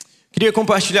Queria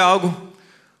compartilhar algo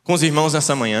com os irmãos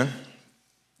nessa manhã.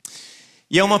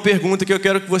 E é uma pergunta que eu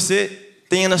quero que você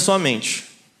tenha na sua mente,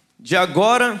 de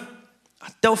agora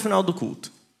até o final do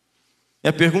culto. E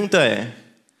a pergunta é: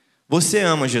 você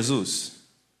ama Jesus?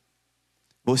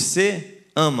 Você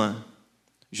ama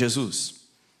Jesus?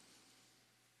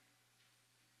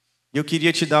 E eu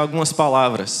queria te dar algumas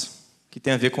palavras que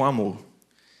têm a ver com amor.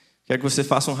 Quero que você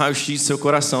faça um raio-x do seu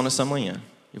coração nessa manhã.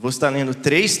 Eu vou estar lendo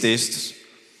 3 textos.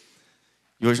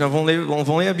 E hoje nós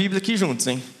vamos ler a Bíblia aqui juntos,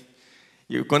 hein?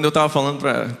 E quando eu estava falando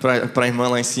para a irmã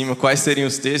lá em cima quais seriam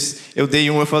os textos, eu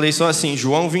falei só assim,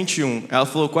 João 21. Ela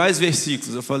falou, quais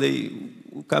versículos? Eu falei,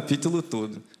 o capítulo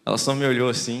todo. Ela só me olhou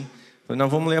assim. Falei,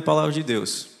 nós vamos ler a palavra de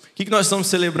Deus. O que nós estamos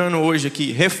celebrando hoje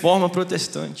aqui? Reforma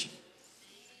protestante.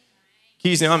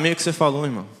 Kisne, eu amei o que você falou,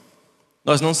 irmão.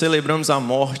 Nós não celebramos a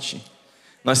morte,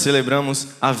 nós celebramos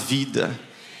a vida.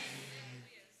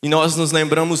 E nós nos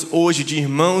lembramos hoje de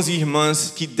irmãos e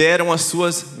irmãs que deram as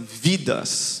suas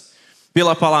vidas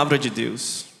pela palavra de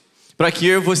Deus, para que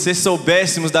eu e você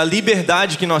soubéssemos da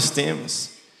liberdade que nós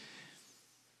temos,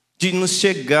 de nos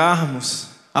chegarmos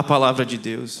à palavra de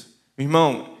Deus.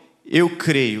 Irmão, eu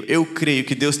creio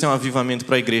que Deus tem um avivamento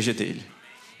para a igreja dele.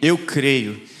 Eu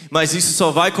creio, mas isso só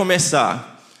vai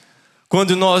começar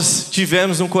quando nós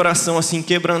tivermos um coração assim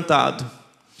quebrantado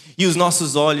e os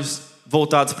nossos olhos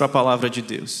voltados para a palavra de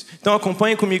Deus. Então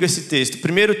acompanhe comigo esse texto. O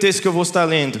primeiro texto que eu vou estar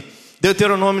lendo,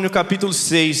 Deuteronômio no capítulo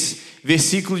 6,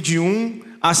 versículo de 1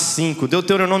 a 5.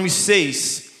 Deuteronômio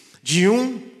 6, de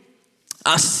 1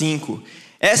 a 5.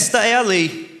 Esta é a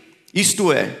lei,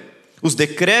 isto é, os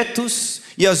decretos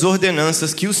e as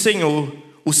ordenanças que o Senhor,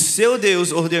 o seu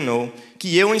Deus, ordenou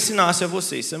que eu ensinasse a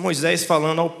vocês. Isso é Moisés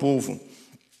falando ao povo.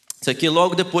 Isso aqui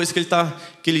logo depois que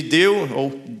ele deu,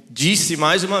 ou disse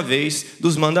mais uma vez,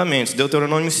 dos mandamentos.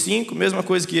 Deuteronômio 5, mesma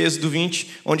coisa que Êxodo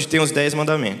 20, onde tem os 10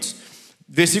 mandamentos.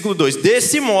 Versículo 2.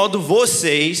 Desse modo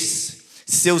vocês,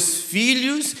 seus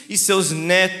filhos e seus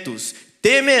netos,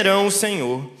 temerão o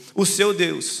Senhor, o seu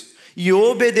Deus, e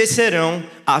obedecerão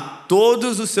a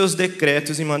todos os seus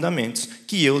decretos e mandamentos,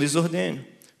 que eu lhes ordeno,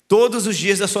 todos os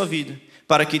dias da sua vida,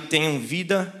 para que tenham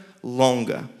vida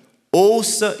longa.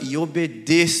 Ouça e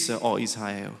obedeça, ó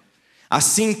Israel.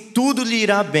 Assim tudo lhe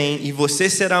irá bem e você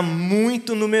será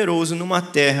muito numeroso numa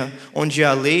terra onde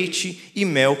há leite e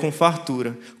mel com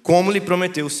fartura, como lhe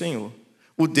prometeu o Senhor,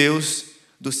 o Deus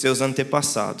dos seus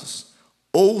antepassados.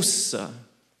 Ouça,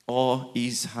 ó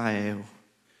Israel.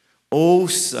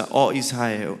 Ouça, ó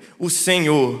Israel. O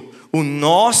Senhor, o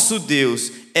nosso Deus,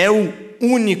 é o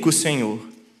único Senhor.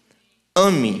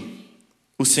 Ame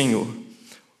o Senhor,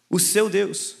 o seu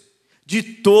Deus, de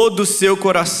todo o seu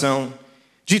coração,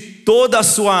 de toda a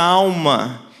sua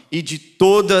alma e de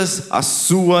todas as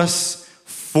suas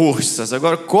forças.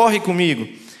 Agora corre comigo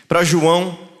para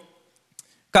João,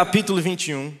 capítulo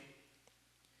 21.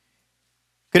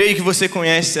 Creio que você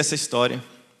conhece essa história.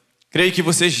 Creio que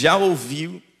você já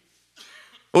ouviu,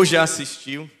 ou já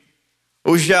assistiu,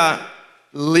 ou já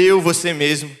leu você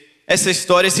mesmo essa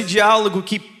história, esse diálogo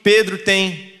que Pedro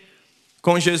tem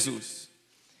com Jesus.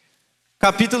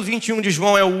 Capítulo 21 de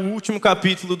João é o último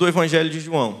capítulo do Evangelho de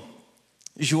João.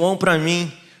 João, para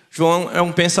mim, João é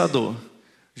um pensador.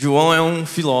 João é um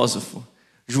filósofo.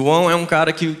 João é um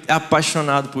cara que é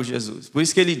apaixonado por Jesus. Por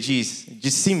isso que ele diz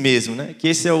de si mesmo, né, que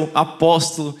esse é o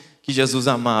apóstolo que Jesus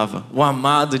amava, o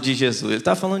amado de Jesus. Ele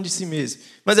está falando de si mesmo.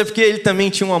 Mas é porque ele também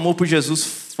tinha um amor por Jesus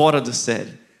fora do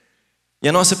sério. E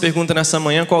a nossa pergunta nessa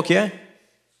manhã qual que é?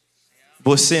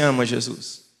 Você ama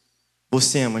Jesus?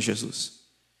 Você ama Jesus?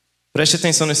 Preste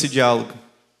atenção nesse diálogo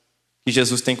que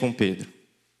Jesus tem com Pedro.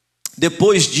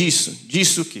 Depois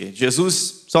disso o quê?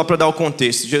 Jesus, só para dar o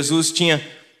contexto, Jesus tinha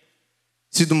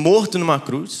sido morto numa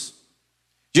cruz,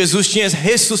 Jesus tinha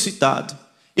ressuscitado,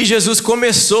 e Jesus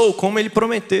começou, como ele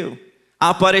prometeu, a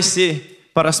aparecer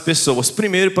para as pessoas,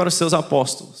 primeiro para os seus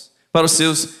apóstolos, para os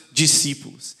seus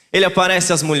discípulos. Ele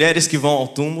aparece às mulheres que vão ao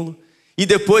túmulo, e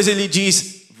depois ele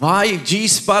diz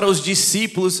para os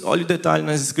discípulos, olha o detalhe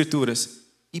nas escrituras,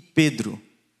 e Pedro.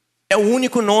 É o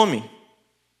único nome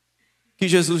que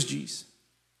Jesus diz.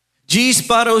 Diz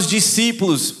para os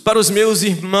discípulos, para os meus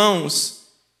irmãos,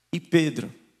 e Pedro.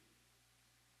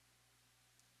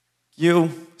 Que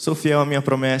eu sou fiel à minha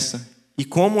promessa, e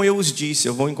como eu os disse,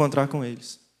 eu vou encontrar com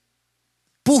eles.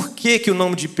 Por que o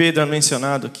nome de Pedro é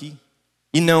mencionado aqui,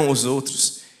 e não os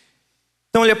outros?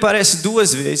 Então ele aparece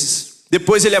 2 vezes,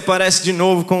 depois ele aparece de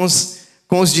novo com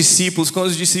os discípulos, quando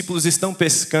os discípulos estão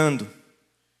pescando.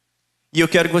 E eu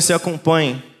quero que você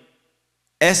acompanhe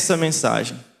essa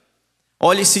mensagem.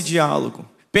 Olhe esse diálogo.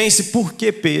 Pense por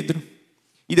que Pedro.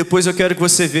 E depois eu quero que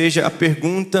você veja a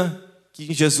pergunta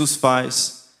que Jesus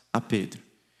faz a Pedro.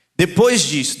 Depois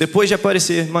disso, depois de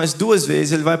aparecer mais 2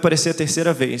 vezes, ele vai aparecer a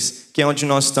terceira vez, que é onde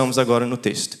nós estamos agora no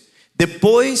texto.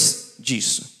 Depois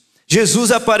disso,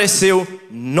 Jesus apareceu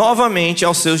novamente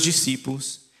aos seus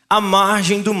discípulos, à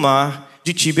margem do mar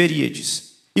de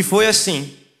Tiberíades. E foi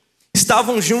assim: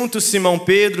 estavam juntos Simão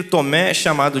Pedro, Tomé,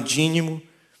 chamado Dídimo,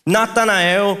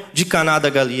 Natanael de Caná da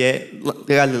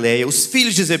Galileia, os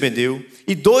filhos de Zebedeu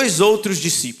e 2 outros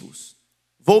discípulos.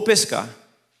 Vou pescar,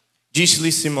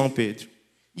 disse-lhe Simão Pedro.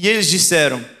 E eles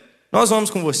disseram: nós vamos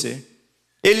com você.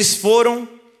 Eles foram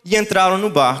e entraram no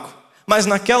barco, mas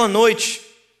naquela noite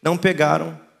não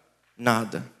pegaram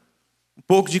nada. Um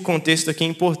pouco de contexto aqui é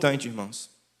importante, irmãos.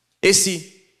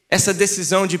 Essa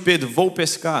decisão de Pedro, vou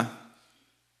pescar,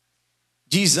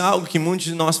 diz algo que muitos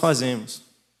de nós fazemos.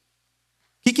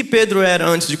 O que Pedro era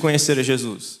antes de conhecer a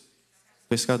Jesus?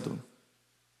 Pescador.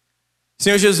 O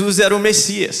Senhor Jesus era o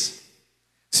Messias.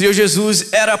 O Senhor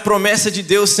Jesus era a promessa de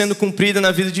Deus sendo cumprida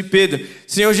na vida de Pedro.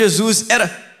 O Senhor Jesus era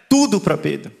tudo para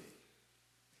Pedro.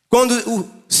 Quando o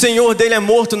Senhor dele é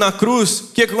morto na cruz,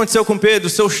 o que aconteceu com Pedro?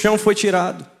 O seu chão foi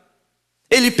tirado.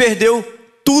 Ele perdeu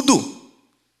tudo.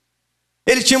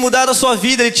 Ele tinha mudado a sua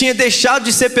vida, ele tinha deixado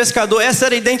de ser pescador. Essa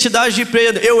era a identidade de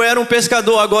Pedro. Eu era um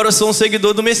pescador, agora eu sou um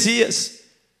seguidor do Messias.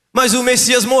 Mas o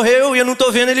Messias morreu e eu não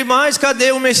estou vendo ele mais.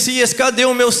 Cadê o Messias? Cadê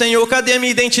o meu Senhor? Cadê a minha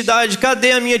identidade?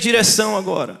 Cadê a minha direção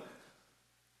agora?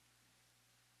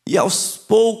 E aos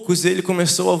poucos ele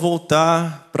começou a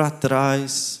voltar para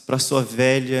trás, para a sua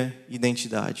velha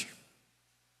identidade.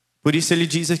 Por isso ele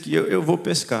diz aqui: eu vou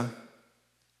pescar.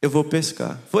 Eu vou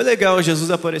pescar. Foi legal, Jesus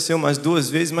apareceu mais 2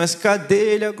 vezes, mas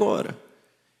cadê ele agora?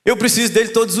 Eu preciso dele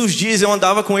todos os dias, eu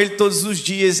andava com ele todos os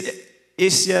dias.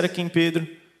 Esse era quem Pedro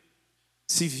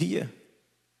se via.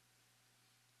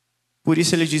 Por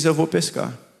isso ele diz: eu vou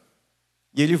pescar.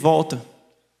 E ele volta.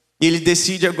 E ele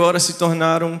decide agora se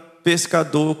tornar um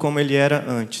pescador como ele era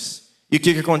antes. E o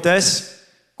que acontece?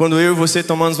 Quando eu e você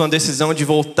tomamos uma decisão de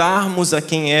voltarmos a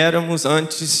quem éramos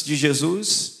antes de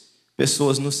Jesus,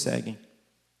 pessoas nos seguem.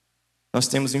 Nós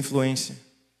temos influência.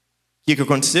 O que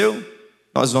aconteceu?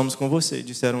 Nós vamos com você,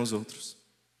 disseram os outros.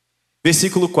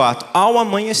 Versículo 4. Ao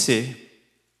amanhecer,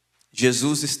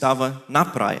 Jesus estava na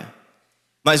praia,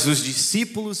 mas os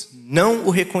discípulos não o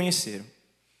reconheceram.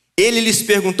 Ele lhes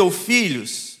perguntou: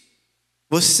 filhos,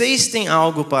 vocês têm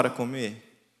algo para comer?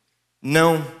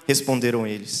 Não, responderam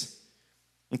eles.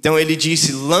 Então ele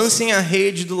disse: lancem a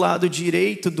rede do lado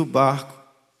direito do barco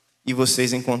e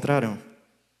vocês encontrarão.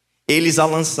 Eles a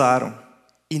lançaram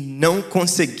e não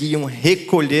conseguiam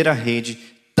recolher a rede,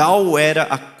 tal era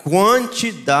a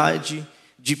quantidade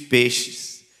de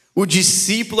peixes. O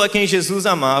discípulo a quem Jesus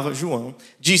amava, João,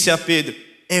 disse a Pedro: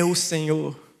 é o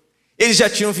Senhor. Eles já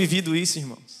tinham vivido isso,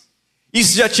 irmãos.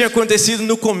 Isso já tinha acontecido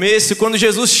no começo, quando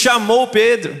Jesus chamou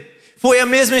Pedro. Foi a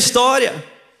mesma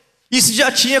história. Isso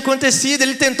já tinha acontecido,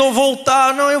 ele tentou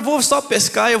voltar. Não, eu vou só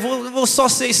pescar, eu vou só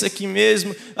ser isso aqui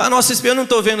mesmo. A nossa esperança, eu não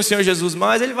estou vendo o Senhor Jesus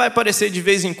mais, ele vai aparecer de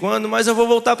vez em quando, mas eu vou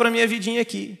voltar para a minha vidinha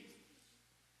aqui.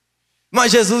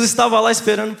 Mas Jesus estava lá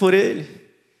esperando por ele.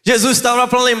 Jesus estava lá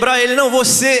para lembrar ele: não,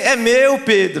 você é meu,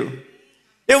 Pedro.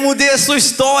 Eu mudei a sua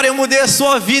história, eu mudei a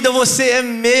sua vida, você é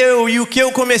meu. E o que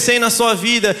eu comecei na sua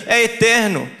vida é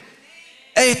eterno.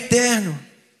 É eterno.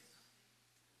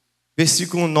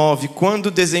 Versículo 9, quando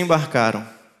desembarcaram.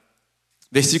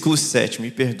 Versículo 7,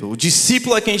 me perdoa. O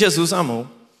discípulo a quem Jesus amou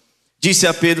disse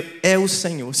a Pedro: é o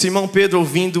Senhor. Simão Pedro,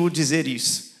 ouvindo-o dizer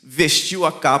isso, vestiu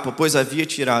a capa, pois havia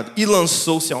tirado, e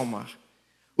lançou-se ao mar.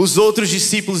 Os outros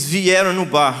discípulos vieram no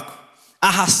barco,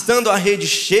 arrastando a rede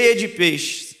cheia de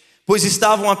peixes, pois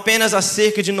estavam apenas a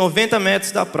cerca de 90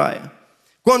 metros da praia.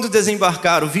 Quando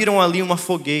desembarcaram, viram ali uma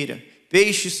fogueira,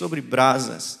 peixes sobre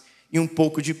brasas e um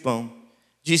pouco de pão.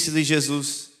 Disse-lhe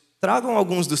Jesus: tragam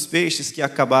alguns dos peixes que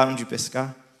acabaram de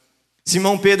pescar.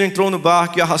 Simão Pedro entrou no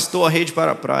barco e arrastou a rede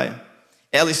para a praia.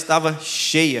 Ela estava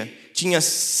cheia, tinha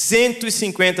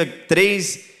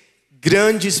 153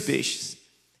 grandes peixes.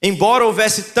 Embora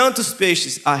houvesse tantos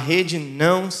peixes, a rede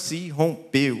não se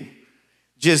rompeu.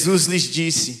 Jesus lhes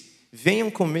disse: venham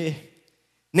comer.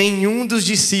 Nenhum dos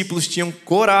discípulos tinham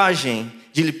coragem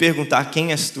de lhe perguntar: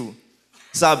 quem és tu?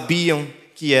 Sabiam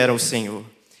que era o Senhor.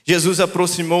 Jesus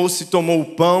aproximou-se, tomou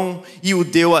o pão e o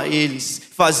deu a eles,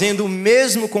 fazendo o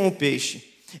mesmo com o peixe.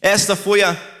 Esta foi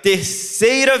a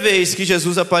terceira vez que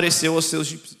Jesus apareceu aos seus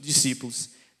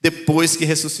discípulos, depois que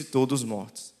ressuscitou dos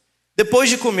mortos. Depois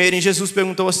de comerem, Jesus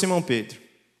perguntou a Simão Pedro: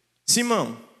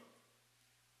 Simão,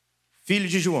 filho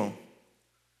de João,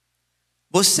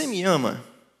 você me ama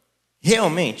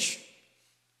realmente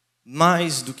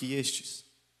mais do que estes?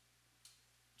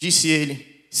 Disse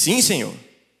ele: sim, Senhor.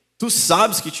 Tu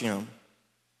sabes que te amo.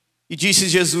 E disse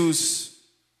Jesus: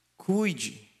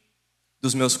 cuide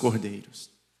dos meus cordeiros.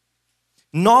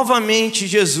 Novamente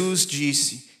Jesus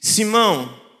disse: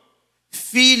 Simão,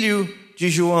 filho de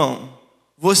João,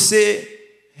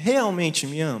 você realmente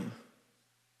me ama?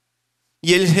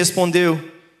 E ele respondeu: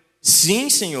 sim,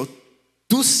 Senhor,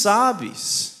 tu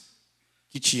sabes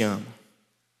que te amo.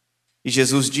 E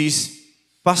Jesus disse: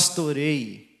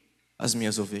 pastoreie as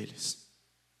minhas ovelhas.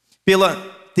 Pela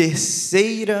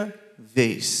terceira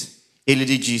vez, ele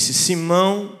lhe disse: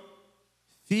 Simão,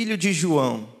 filho de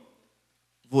João,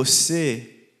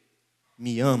 você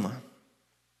me ama?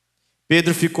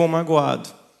 Pedro ficou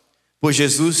magoado, por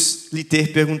Jesus lhe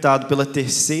ter perguntado pela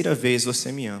terceira vez: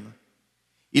 você me ama?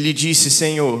 E lhe disse: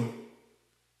 Senhor,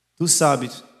 tu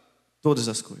sabes todas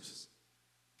as coisas,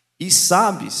 e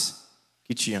sabes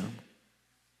que te amo.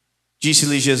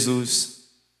 Disse-lhe Jesus: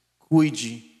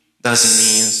 cuide das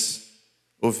minhas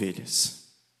ovelhas.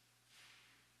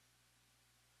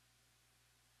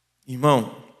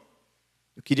 Irmão,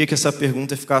 eu queria que essa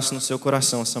pergunta ficasse no seu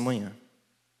coração essa manhã.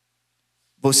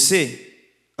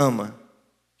 Você ama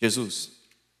Jesus?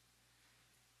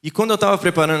 E quando eu estava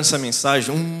preparando essa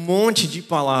mensagem, um monte de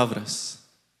palavras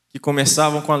que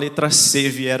começavam com a letra C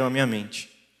vieram à minha mente.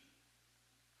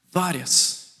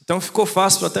 Várias. Então ficou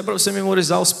fácil até para você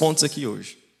memorizar os pontos aqui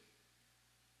hoje.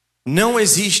 Não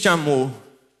existe amor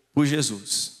por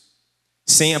Jesus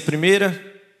sem a primeira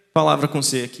palavra com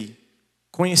C aqui: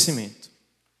 conhecimento.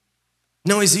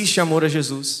 Não existe amor a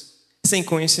Jesus sem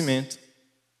conhecimento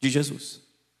de Jesus.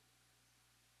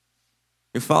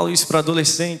 Eu falo isso para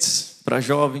adolescentes, para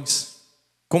jovens,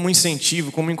 como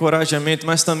incentivo, como encorajamento,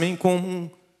 mas também como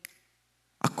um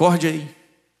acorde aí.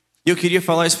 E eu queria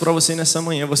falar isso para você nessa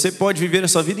manhã. Você pode viver a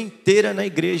sua vida inteira na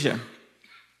igreja,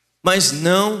 mas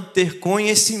não ter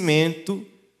conhecimento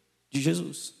de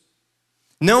Jesus.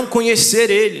 Não conhecer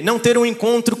Ele, não ter um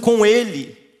encontro com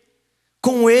Ele.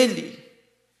 Com Ele.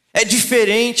 É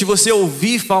diferente você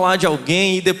ouvir falar de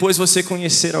alguém e depois você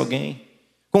conhecer alguém.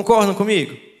 Concordam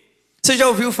comigo? Você já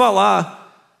ouviu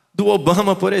falar do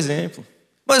Obama, por exemplo,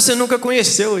 mas você nunca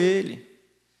conheceu ele.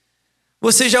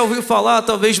 Você já ouviu falar,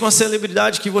 talvez, de uma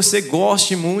celebridade que você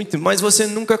goste muito, mas você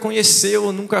nunca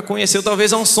conheceu,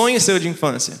 talvez é um sonho seu de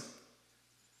infância.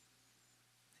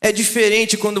 É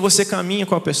diferente quando você caminha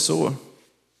com a pessoa,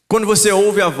 quando você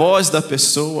ouve a voz da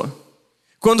pessoa,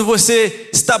 quando você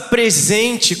está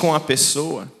presente com a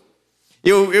pessoa.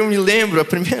 Eu me lembro a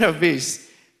primeira vez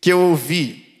que eu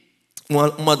ouvi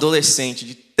uma adolescente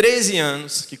de 13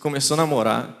 anos que começou a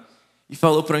namorar e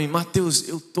falou para mim: Mateus,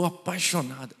 eu estou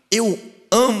apaixonada, eu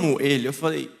amo ele. Eu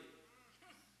falei: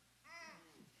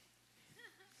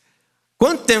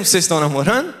 quanto tempo vocês estão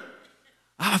namorando?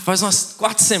 Faz umas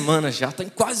 4 semanas já, está em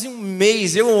quase um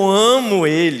mês, eu amo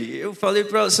ele. Eu falei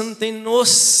para ela: você não tem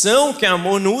noção que é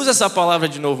amor, não usa essa palavra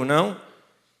de novo não.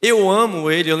 Eu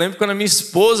amo ele. Eu lembro quando a minha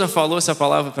esposa falou essa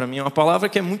palavra para mim, é uma palavra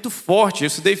que é muito forte. Eu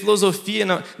estudei filosofia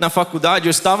na faculdade,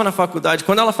 eu estava na faculdade.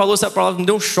 Quando ela falou essa palavra, me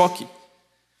deu um choque.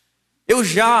 Eu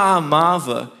já a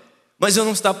amava, mas eu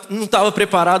não estava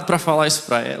preparado para falar isso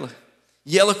para ela.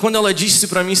 E ela, quando ela disse isso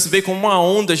para mim, isso veio como uma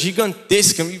onda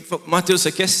gigantesca. Mateus, isso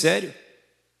aqui é sério.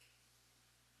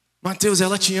 Mateus,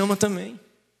 ela te ama também.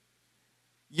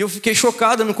 E eu fiquei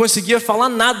chocado, eu não conseguia falar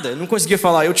nada. Não conseguia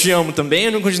falar eu te amo também,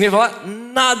 eu não conseguia falar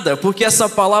nada, porque essa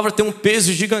palavra tem um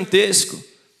peso gigantesco.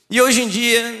 E hoje em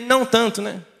dia, não tanto,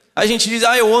 né? A gente diz: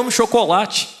 eu amo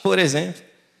chocolate, por exemplo.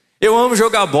 Eu amo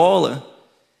jogar bola.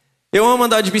 Eu amo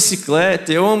andar de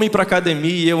bicicleta. Eu amo ir para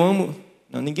academia. Eu amo...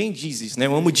 Não, ninguém diz isso, né?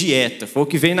 Eu amo dieta, foi o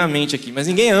que veio na mente aqui. Mas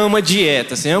ninguém ama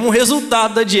dieta, você ama o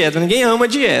resultado da dieta. Ninguém ama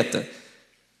dieta.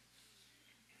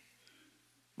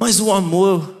 Mas o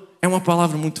amor é uma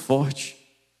palavra muito forte.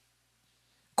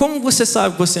 Como você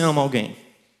sabe que você ama alguém?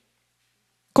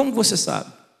 Como você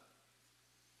sabe?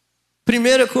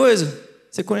 Primeira coisa,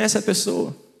 você conhece a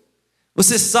pessoa.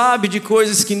 Você sabe de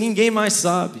coisas que ninguém mais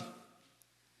sabe.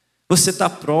 Você está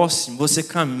próximo, você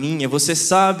caminha, você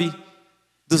sabe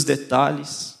dos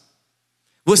detalhes.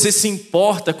 Você se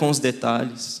importa com os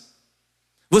detalhes.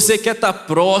 Você quer estar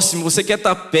próximo, você quer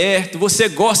estar perto, você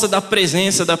gosta da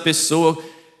presença da pessoa.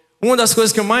 Uma das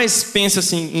coisas que eu mais penso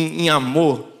assim em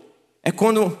amor é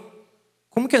quando...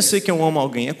 Como que eu sei que eu amo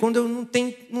alguém? É quando eu não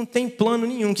tem plano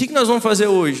nenhum. O que nós vamos fazer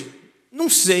hoje? Não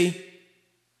sei.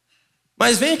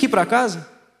 Mas vem aqui para casa.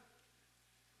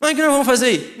 Mas o que nós vamos fazer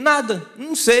aí? Nada.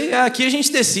 Não sei. Aqui a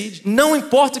gente decide. Não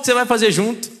importa o que você vai fazer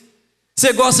junto.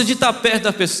 Você gosta de estar perto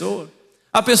da pessoa.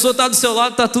 A pessoa está do seu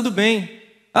lado, está tudo bem.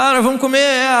 Nós vamos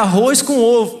comer arroz com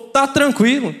ovo. Está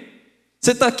tranquilo.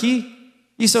 Você está aqui.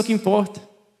 Isso é o que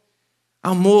importa.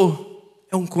 Amor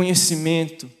é um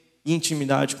conhecimento e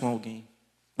intimidade com alguém.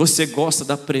 Você gosta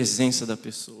da presença da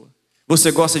pessoa.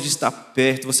 Você gosta de estar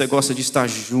perto, você gosta de estar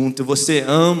junto, você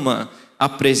ama a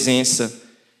presença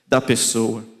da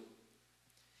pessoa.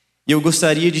 E eu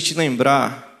gostaria de te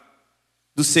lembrar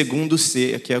do segundo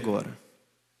C aqui agora.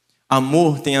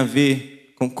 Amor tem a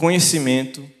ver com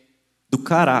conhecimento do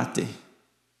caráter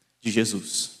de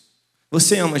Jesus.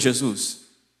 Você ama Jesus?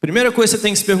 Primeira coisa que você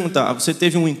tem que se perguntar, você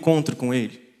teve um encontro com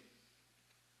Ele?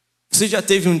 Você já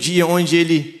teve um dia onde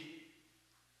Ele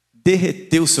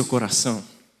derreteu seu coração?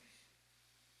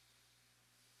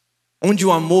 Onde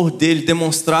o amor dele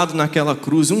demonstrado naquela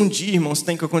cruz, um dia, irmãos,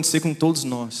 tem que acontecer com todos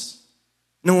nós.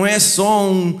 Não é só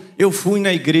eu fui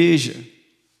na igreja,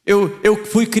 eu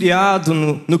fui criado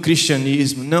no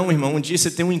cristianismo. Não, irmão, um dia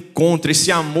você tem um encontro,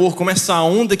 esse amor, como essa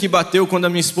onda que bateu quando a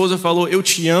minha esposa falou, eu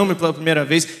te amo pela primeira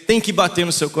vez, tem que bater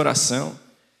no seu coração.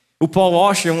 O Paul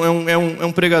Washer é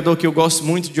um pregador que eu gosto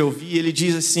muito de ouvir, ele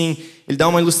diz assim, ele dá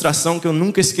uma ilustração que eu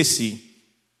nunca esqueci.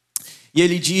 E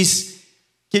ele diz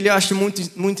que ele acha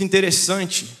muito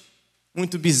interessante,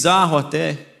 muito bizarro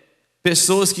até,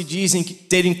 pessoas que dizem que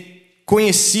terem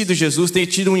conhecido Jesus, terem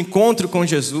tido um encontro com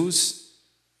Jesus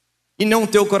e não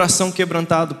ter o coração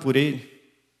quebrantado por Ele.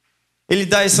 Ele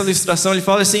dá essa ilustração, ele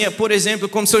fala assim, por exemplo,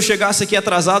 como se eu chegasse aqui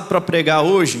atrasado para pregar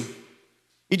hoje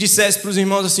e dissesse para os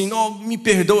irmãos assim, não, me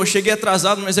perdoa, eu cheguei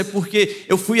atrasado, mas é porque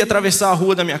eu fui atravessar a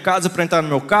rua da minha casa para entrar no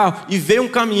meu carro e veio um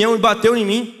caminhão e bateu em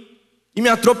mim e me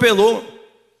atropelou.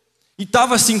 E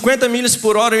estava 50 milhas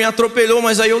por hora, me atropelou,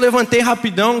 mas aí eu levantei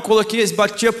rapidão, coloquei,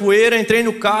 bati a poeira, entrei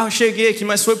no carro, cheguei aqui,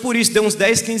 mas foi por isso, deu uns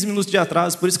 10, 15 minutos de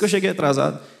atraso, por isso que eu cheguei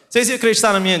atrasado. Vocês iam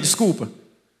acreditar na minha desculpa?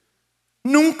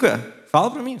 Nunca. Fala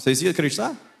para mim, vocês iam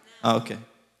acreditar? Ah, ok.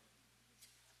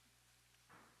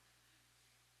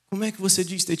 Como é que você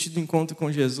diz ter tido encontro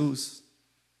com Jesus,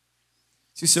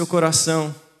 se o seu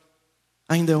coração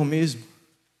ainda é o mesmo?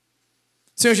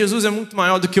 O Senhor Jesus é muito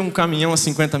maior do que um caminhão a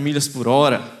 50 milhas por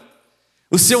hora.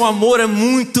 O seu amor é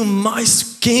muito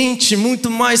mais quente, muito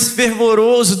mais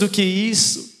fervoroso do que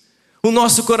isso. O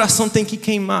nosso coração tem que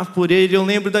queimar por Ele. Eu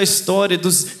lembro da história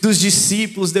dos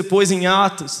discípulos depois em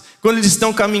Atos. Quando eles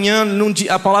estão caminhando,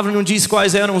 a palavra não diz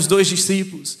quais eram os dois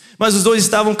discípulos. Mas os dois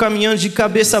estavam caminhando de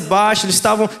cabeça baixa, eles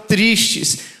estavam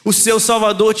tristes. O seu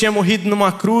Salvador tinha morrido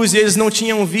numa cruz e eles não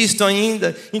tinham visto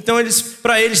ainda. Então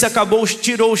para eles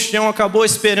tirou o chão, acabou a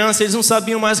esperança. Eles não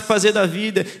sabiam mais o que fazer da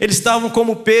vida. Eles estavam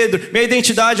como Pedro, minha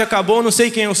identidade acabou, não sei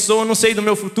quem eu sou, não sei do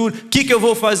meu futuro, o que eu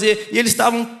vou fazer? E eles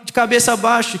estavam de cabeça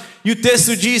baixa. E o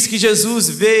texto diz que Jesus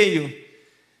veio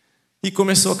e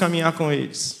começou a caminhar com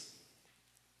eles.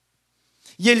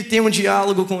 E Ele tem um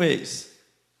diálogo com eles.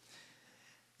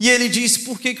 E Ele diz,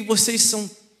 por que vocês são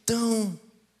tão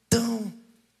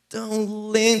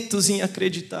lentos em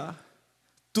acreditar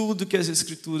tudo que as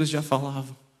Escrituras já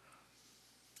falavam?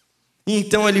 E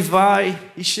então Ele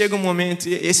vai e chega um momento,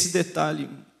 e esse detalhe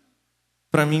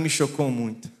para mim me chocou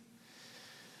muito.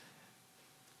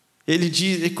 Ele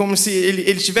diz, é como se ele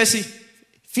estivesse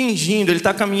fingindo, ele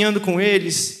está caminhando com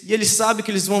eles, e ele sabe que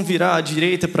eles vão virar à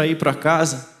direita para ir para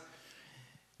casa,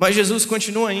 mas Jesus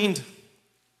continua indo.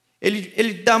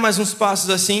 Ele dá mais uns passos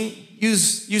assim, e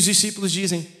os discípulos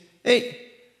dizem, ei,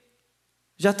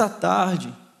 já está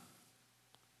tarde,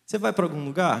 você vai para algum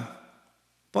lugar?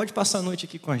 Pode passar a noite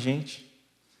aqui com a gente.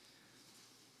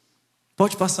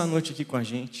 Pode passar a noite aqui com a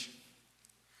gente.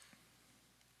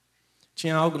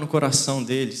 Tinha algo no coração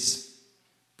deles,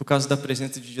 por causa da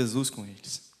presença de Jesus com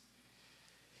eles.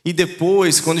 E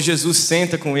depois, quando Jesus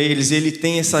senta com eles, Ele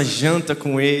tem essa janta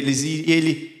com eles, e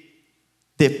Ele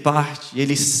departe,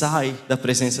 Ele sai da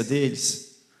presença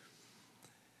deles.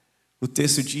 O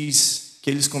texto diz que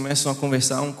eles começam a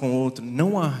conversar um com o outro.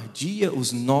 Não ardia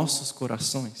os nossos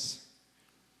corações?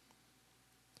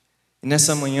 E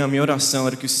nessa manhã, a minha oração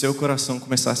era que o seu coração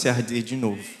começasse a arder de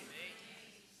novo.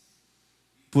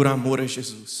 Por amor a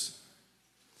Jesus.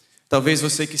 Talvez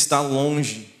você que está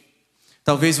longe,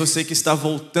 talvez você que está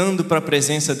voltando para a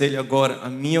presença dEle agora, a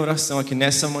minha oração é que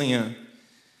nessa manhã,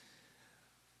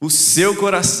 o seu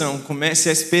coração comece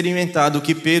a experimentar do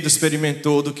que Pedro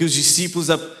experimentou, do que os discípulos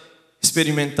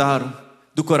experimentaram,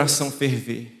 do coração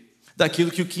ferver.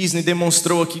 Daquilo que o Kisney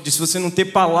demonstrou aqui, de se você não ter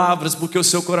palavras, porque o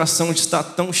seu coração está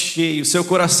tão cheio, o seu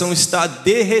coração está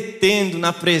derretendo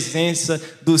na presença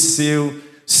do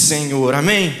seu Senhor.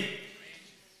 Amém?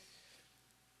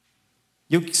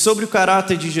 E sobre o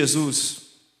caráter de Jesus,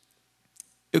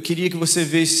 eu queria que você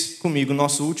visse comigo o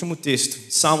nosso último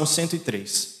texto, Salmo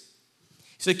 103.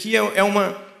 Isso aqui é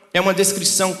uma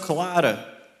descrição clara,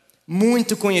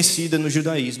 muito conhecida no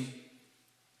judaísmo.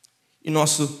 E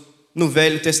no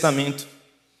Velho Testamento,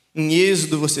 em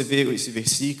Êxodo você vê esse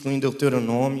versículo, em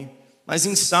Deuteronômio, Mas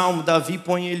em Salmo, Davi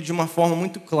põe ele de uma forma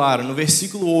muito clara, no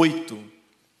versículo 8.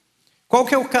 Qual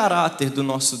que é o caráter do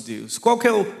nosso Deus? Qual que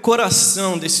é o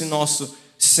coração desse nosso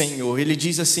Senhor? Ele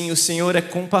diz assim: o Senhor é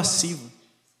compassivo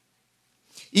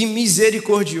e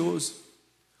misericordioso,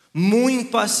 muito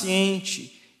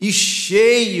paciente e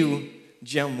cheio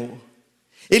de amor.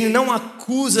 Ele não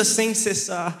acusa sem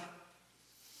cessar,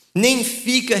 nem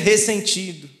fica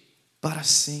ressentido para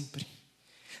sempre.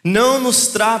 Não nos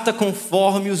trata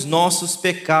conforme os nossos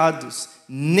pecados,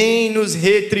 nem nos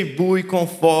retribui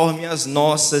conforme as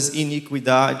nossas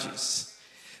iniquidades.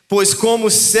 Pois como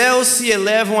os céus se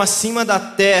elevam acima da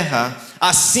terra,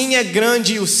 assim é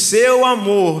grande o seu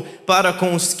amor para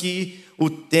com os que o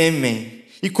temem.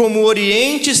 E como o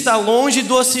Oriente está longe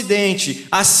do Ocidente,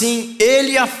 assim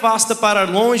Ele afasta para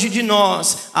longe de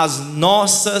nós as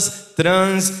nossas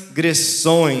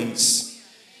transgressões.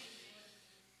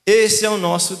 Esse é o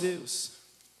nosso Deus.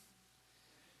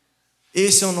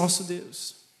 Esse é o nosso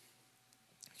Deus.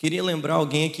 Queria lembrar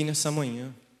alguém aqui nessa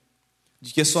manhã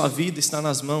de que a sua vida está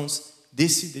nas mãos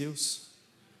desse Deus.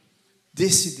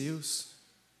 Desse Deus.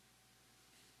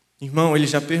 Irmão, Ele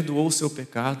já perdoou o seu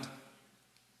pecado.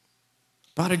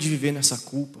 Para de viver nessa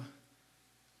culpa.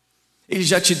 Ele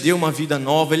já te deu uma vida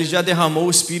nova. Ele já derramou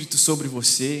o Espírito sobre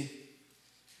você.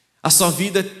 A sua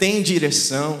vida tem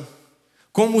direção.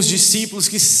 Como os discípulos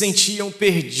que se sentiam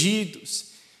perdidos.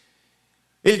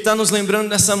 Ele está nos lembrando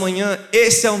nessa manhã: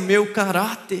 esse é o meu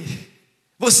caráter.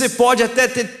 Você pode até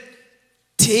ter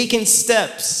taken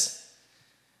steps,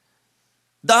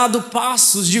 dado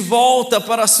passos de volta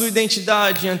para a sua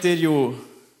identidade anterior.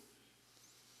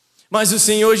 Mas o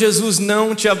Senhor Jesus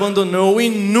não te abandonou e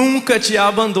nunca te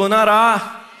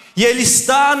abandonará. E Ele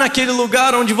está naquele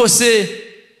lugar onde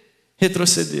você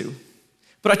retrocedeu,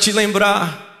 para te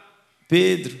lembrar: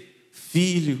 Pedro,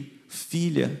 filho,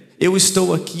 filha, eu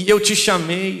estou aqui, eu te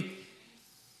chamei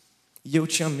e eu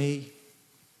te amei.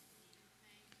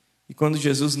 E quando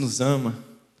Jesus nos ama,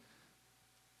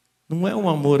 não é um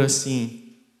amor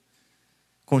assim,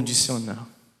 condicional.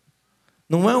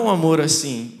 Não é um amor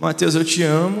assim: Mateus, eu te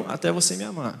amo até você me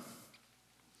amar.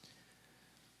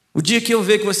 O dia que eu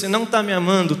ver que você não está me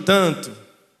amando tanto,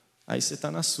 aí você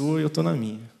está na sua e eu estou na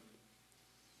minha.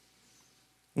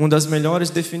 Uma das melhores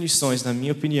definições, na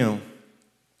minha opinião,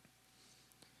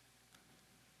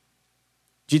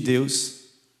 de Deus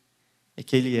é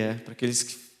que Ele é, para aqueles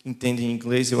que entendem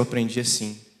inglês, eu aprendi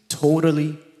assim: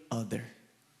 totally other.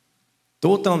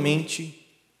 Totalmente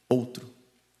outro.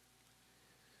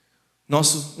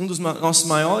 Um dos nossos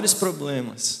maiores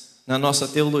problemas na nossa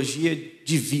teologia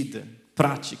de vida,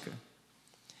 prática,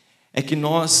 é que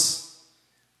nós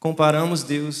comparamos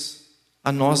Deus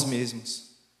a nós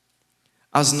mesmos,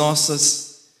 às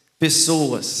nossas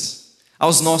pessoas,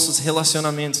 aos nossos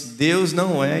relacionamentos. Deus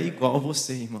não é igual a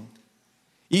você, irmão.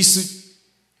 Isso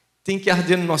tem que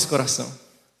arder no nosso coração.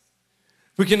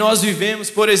 Porque nós vivemos,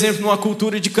 por exemplo, numa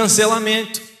cultura de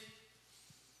cancelamento.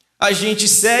 A gente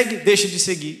segue, deixa de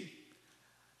seguir.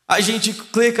 A gente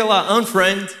clica lá,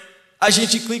 unfriend. A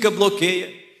gente clica,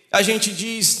 bloqueia. A gente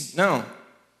diz: não,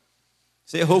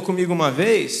 você errou comigo uma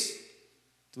vez,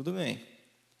 tudo bem.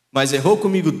 Mas errou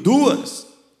comigo duas,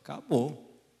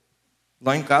 acabou.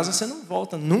 Lá em casa você não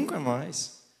volta nunca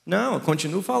mais. Não, eu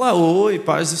continuo a falar: oi,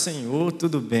 paz do Senhor,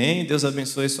 tudo bem, Deus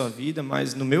abençoe a sua vida.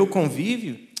 Mas no meu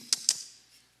convívio,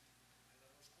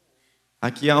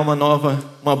 aqui há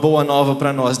uma boa nova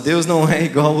para nós: Deus não é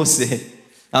igual a você.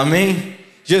 Amém?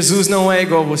 Jesus não é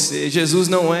igual a você. Jesus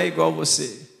não é igual a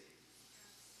você.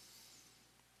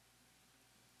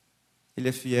 Ele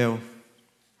é fiel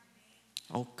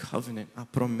ao covenant, à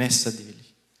promessa dele,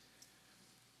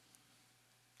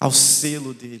 ao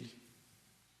selo dele,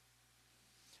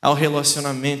 ao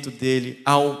relacionamento dele,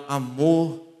 ao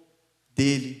amor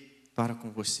dele para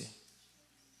com você.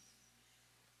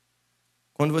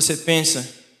 Quando você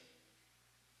pensa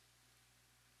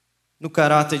no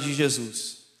caráter de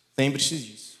Jesus, lembre-se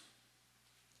disso.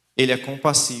 Ele é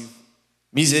compassivo,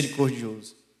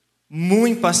 misericordioso,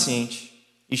 muito paciente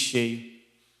e cheio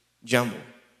de amor.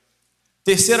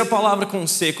 Terceira palavra com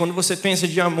C: quando você pensa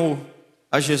de amor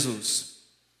a Jesus,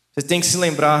 você tem que se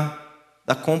lembrar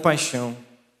da compaixão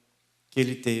que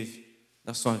Ele teve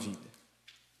da sua vida.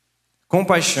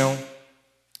 Compaixão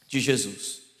de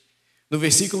Jesus. No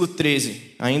versículo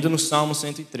 13, ainda no Salmo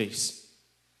 103,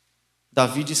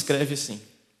 Davi escreve assim: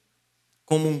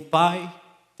 como um pai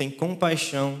tem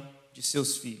compaixão de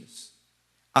seus filhos,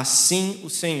 assim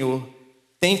o Senhor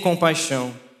tem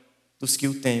compaixão dos que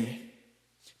o temem.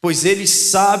 Pois Ele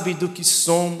sabe do que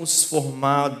somos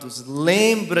formados,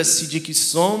 lembra-se de que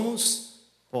somos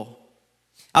pó.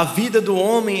 A vida do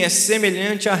homem é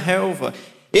semelhante à relva,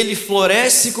 Ele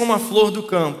floresce como a flor do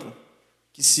campo,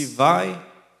 que se vai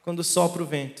quando sopra o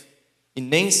vento, e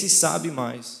nem se sabe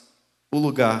mais o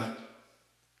lugar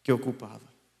que ocupava.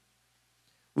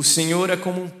 O Senhor é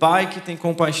como um pai que tem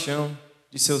compaixão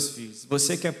de seus filhos.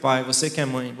 Você que é pai, você que é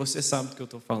mãe, você sabe do que eu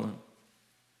estou falando.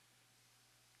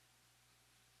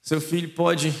 Seu filho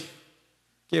pode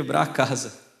quebrar a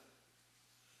casa,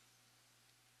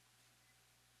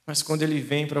 mas quando ele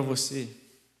vem para você,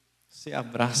 você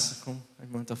abraça, como a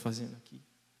irmã está fazendo aqui.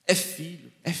 É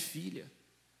filho, é filha.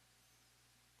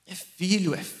 É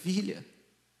filho, é filha.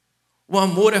 O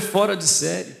amor é fora de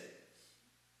série.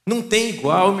 Não tem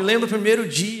igual. Eu me lembro do primeiro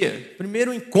dia,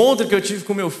 primeiro encontro que eu tive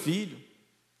com meu filho.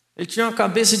 Ele tinha uma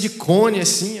cabeça de cone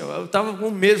assim. Eu estava com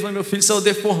medo, falei, meu filho saiu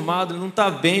deformado, ele não está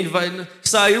bem,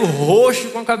 saiu roxo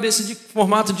com a cabeça de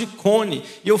formato de cone.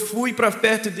 E eu fui para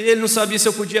perto dele, não sabia se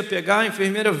eu podia pegar. A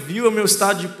enfermeira viu o meu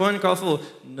estado de pânico, ela falou,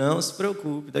 não se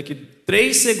preocupe, daqui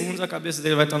 3 segundos a cabeça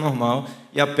dele vai estar normal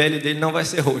e a pele dele não vai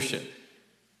ser roxa.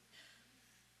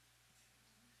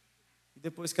 E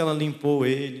depois que ela limpou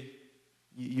ele,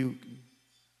 e o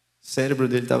cérebro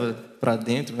dele estava para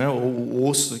dentro, né? Ou o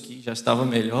osso aqui já estava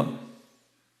melhor,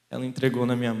 ela entregou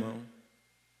na minha mão.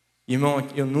 Irmão,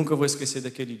 eu nunca vou esquecer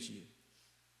daquele dia.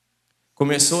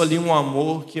 Começou ali um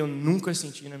amor que eu nunca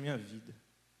senti na minha vida.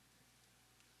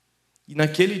 E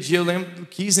naquele dia eu lembro do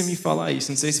Kisem me falar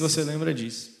isso, não sei se você lembra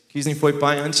disso. Kisem foi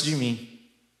pai antes de mim.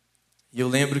 E eu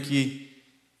lembro que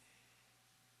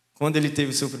quando ele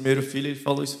teve o seu primeiro filho, ele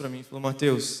falou isso para mim, ele falou,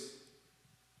 Mateus,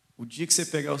 o dia que você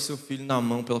pegar o seu filho na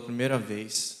mão pela primeira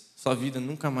vez, sua vida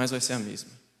nunca mais vai ser a mesma.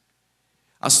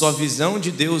 A sua visão de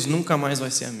Deus nunca mais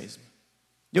vai ser a mesma.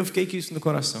 E eu fiquei com isso no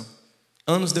coração.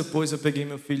 Anos depois eu peguei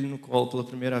meu filho no colo pela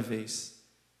primeira vez.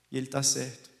 E ele está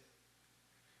certo.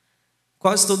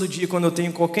 Quase todo dia, quando eu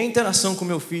tenho qualquer interação com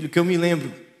meu filho, que eu me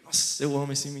lembro, nossa, eu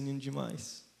amo esse menino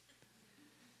demais.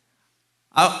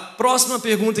 A próxima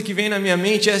pergunta que vem na minha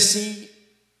mente é assim,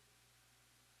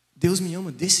 Deus me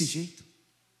ama desse jeito?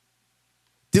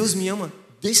 Deus me ama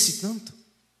desse tanto?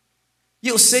 E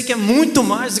eu sei que é muito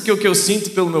mais do que o que eu sinto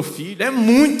pelo meu filho, é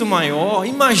muito maior.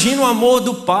 Imagina o amor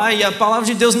do Pai. A palavra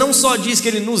de Deus não só diz que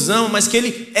Ele nos ama, mas que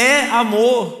Ele é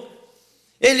amor.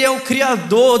 Ele é o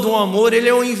criador do amor, Ele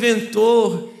é o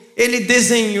inventor, Ele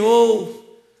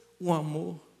desenhou o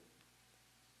amor.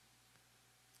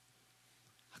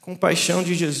 A compaixão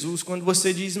de Jesus, quando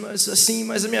você diz,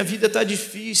 mas a minha vida está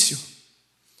difícil,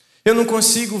 eu não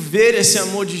consigo ver esse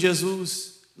amor de Jesus.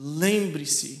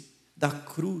 Lembre-se da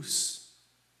cruz.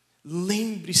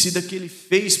 Lembre-se do que Ele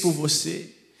fez por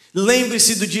você.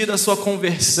 Lembre-se do dia da sua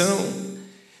conversão.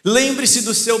 Lembre-se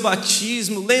do seu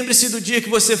batismo. Lembre-se do dia que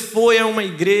você foi a uma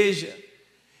igreja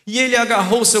e Ele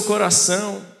agarrou o seu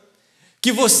coração.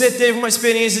 Que você teve uma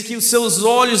experiência que os seus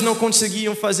olhos não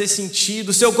conseguiam fazer sentido.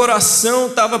 O seu coração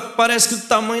estava, parece que do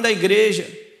tamanho da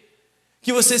igreja.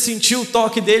 Que você sentiu o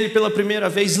toque dele pela primeira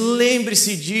vez.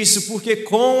 Lembre-se disso, porque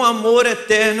com amor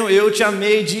eterno eu te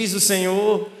amei, diz o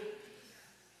Senhor.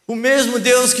 O mesmo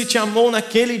Deus que te amou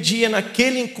naquele dia,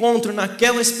 naquele encontro,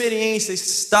 naquela experiência,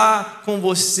 está com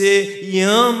você e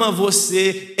ama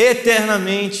você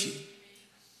eternamente.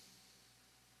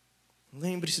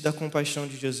 Lembre-se da compaixão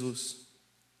de Jesus.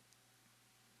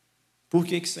 Por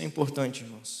que isso é importante,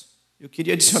 irmãos? Eu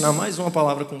queria adicionar mais uma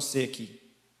palavra com C aqui.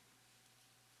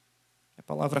 A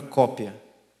palavra cópia.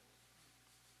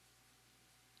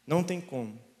 Não tem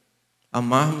como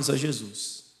amarmos a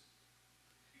Jesus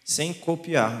sem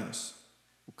copiarmos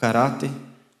o caráter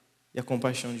e a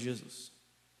compaixão de Jesus.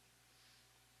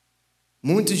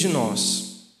 Muitos de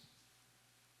nós,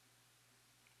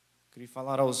 queria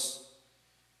falar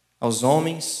aos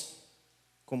homens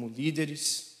como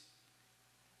líderes,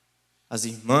 as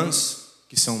irmãs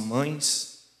que são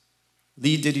mães,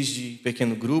 líderes de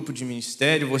pequeno grupo, de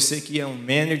ministério, você que é um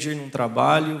manager num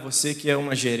trabalho, você que é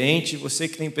uma gerente, você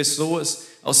que tem pessoas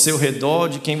ao seu redor,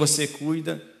 de quem você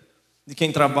cuida, de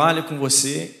quem trabalha com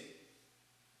você.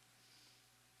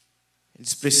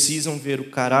 Eles precisam ver o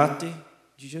caráter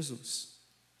de Jesus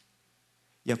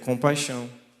e a compaixão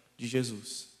de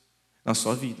Jesus na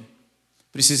sua vida.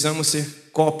 Precisamos ser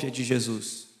cópia de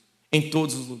Jesus em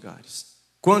todos os lugares.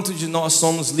 Quantos de nós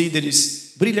somos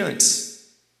líderes brilhantes,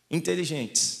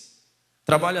 inteligentes,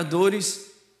 trabalhadores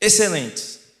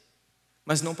excelentes,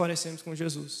 mas não parecemos com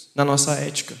Jesus na nossa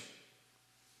ética,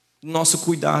 no nosso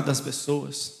cuidar das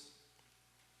pessoas?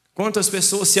 Quantas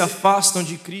pessoas se afastam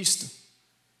de Cristo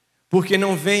porque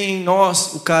não veem em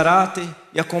nós o caráter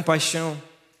e a compaixão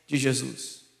de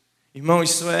Jesus? Irmão,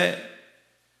 isso é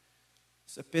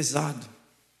pesado.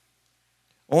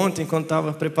 Ontem, quando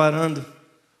estava preparando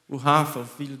o Rafa, o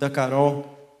filho da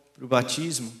Carol, para o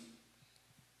batismo,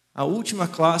 A última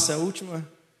classe, a última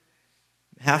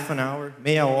half an hour,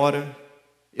 meia hora,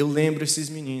 eu lembro esses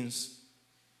meninos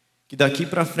que daqui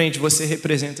para frente você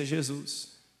representa Jesus.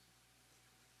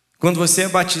 Quando você é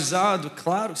batizado,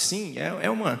 claro, sim,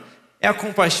 é a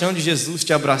compaixão de Jesus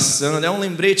te abraçando, é um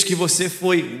lembrete que você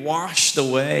foi washed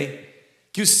away,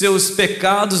 que os seus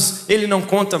pecados, Ele não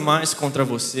conta mais contra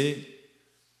você.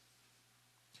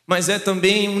 Mas é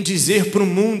também um dizer para o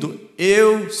mundo,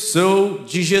 eu sou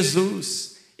de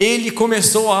Jesus. Ele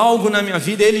começou algo na minha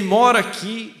vida, Ele mora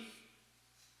aqui.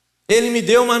 Ele me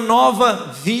deu uma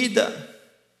nova vida.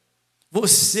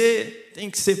 Você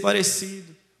tem que ser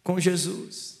parecido com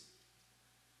Jesus.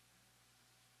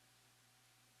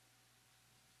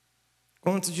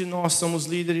 Quantos de nós somos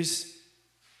líderes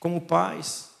como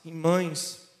pais e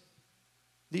mães?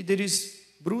 Líderes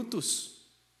brutos,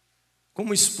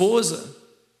 como esposa,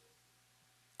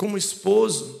 como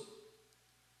esposo.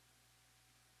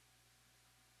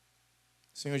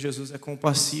 O Senhor Jesus é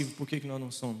compassivo, por que nós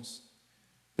não somos?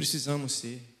 Precisamos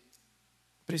ser.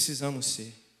 Precisamos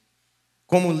ser.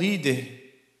 Como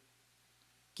líder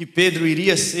que Pedro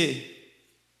iria ser,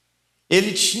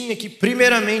 ele tinha que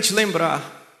primeiramente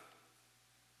lembrar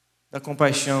da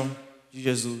compaixão de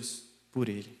Jesus por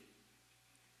ele.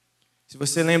 Se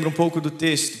você lembra um pouco do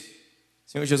texto,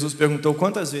 o Senhor Jesus perguntou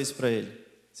quantas vezes para ele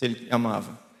se ele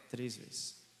amava? 3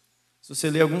 vezes. Se você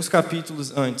ler alguns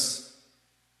capítulos antes,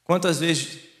 quantas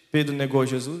vezes Pedro negou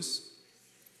Jesus?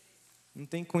 Não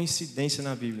tem coincidência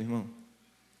na Bíblia, irmão.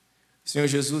 O Senhor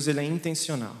Jesus, Ele é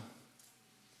intencional.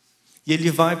 E Ele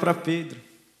vai para Pedro.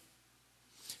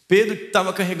 Pedro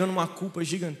estava carregando uma culpa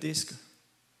gigantesca.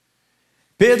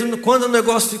 Pedro, quando o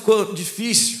negócio ficou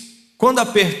difícil, quando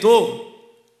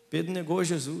apertou, Pedro negou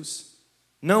Jesus.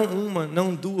 Não uma,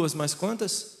 não duas, mas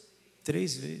quantas?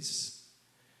 3 vezes.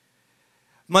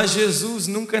 Mas Jesus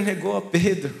nunca negou a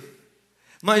Pedro.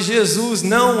 Mas Jesus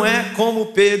não é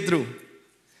como Pedro.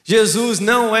 Jesus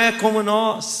não é como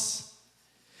nós.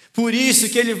 Por isso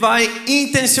que ele vai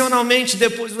intencionalmente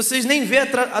depois, vocês nem vê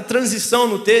a transição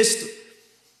no texto.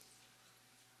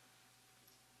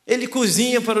 Ele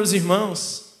cozinha para os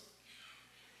irmãos.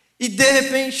 E de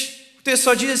repente, o texto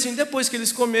só diz assim, depois que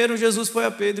eles comeram, Jesus foi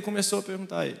a Pedro e começou a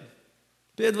perguntar a ele: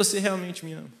 Pedro, você realmente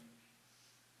me ama?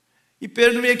 E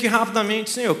Pedro meio que rapidamente,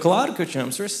 Senhor, claro que eu te amo,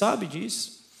 o Senhor sabe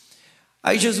disso.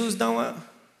 Aí Jesus dá uma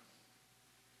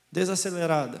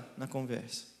desacelerada na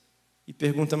conversa e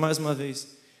pergunta mais uma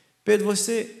vez: Pedro,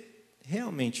 você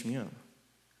realmente me ama?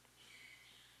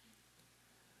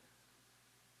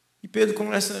 E Pedro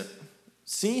começa: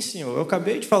 sim, Senhor, eu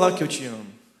acabei de falar que eu te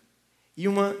amo. E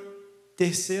uma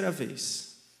terceira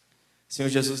vez, o Senhor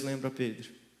Jesus lembra a Pedro: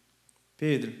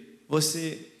 Pedro,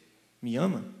 você me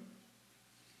ama?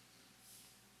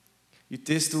 E o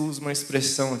texto usa uma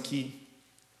expressão aqui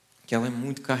que ela é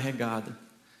muito carregada.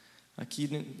 Aqui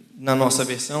na nossa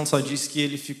versão só diz que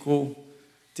ele ficou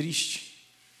triste,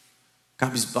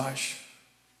 cabisbaixo.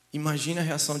 Imagina a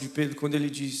reação de Pedro quando ele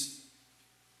diz: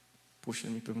 poxa,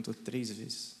 ele me perguntou 3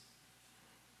 vezes.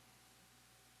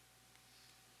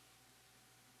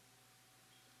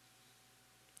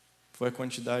 Foi a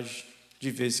quantidade de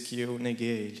vezes que eu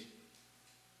neguei a ele.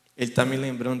 Ele está me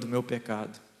lembrando do meu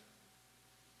pecado.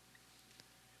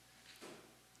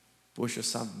 Poxa, eu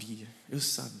sabia.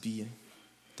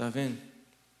 Está vendo?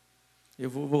 Eu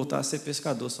vou voltar a ser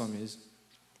pescador só mesmo.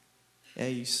 É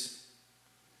isso.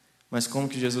 Mas como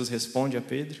que Jesus responde a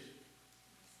Pedro?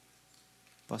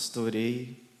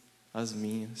 Pastorei as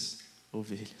minhas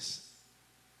ovelhas.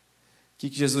 O que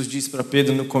Jesus disse para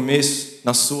Pedro no começo,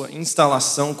 na sua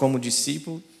instalação como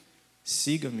discípulo?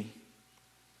 Siga-me,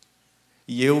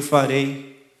 e eu o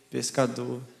farei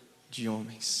pescador de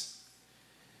homens.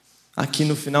 Aqui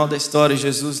no final da história,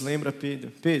 Jesus lembra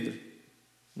Pedro: Pedro,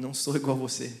 não sou igual a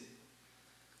você.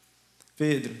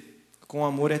 Pedro, com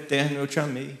amor eterno eu te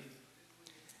amei.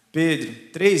 Pedro,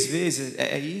 3 vezes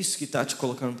é isso que está te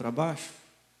colocando para baixo?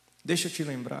 Deixa eu te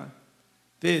lembrar.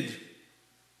 Pedro,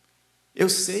 eu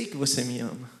sei que você me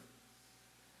ama.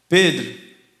 Pedro,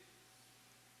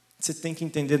 você tem que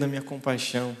entender da minha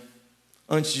compaixão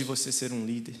antes de você ser um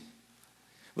líder.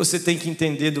 Você tem que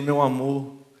entender do meu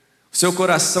amor. O seu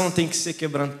coração tem que ser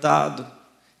quebrantado.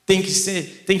 Tem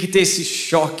que ter esse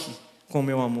choque com o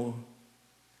meu amor.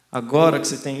 Agora que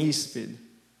você tem isso, Pedro,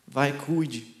 vai e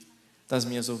cuide das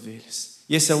minhas ovelhas.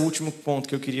 E esse é o último ponto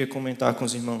que eu queria comentar com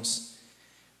os irmãos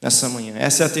nessa manhã.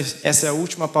 Essa é a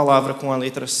última palavra com a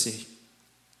letra C.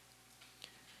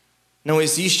 Não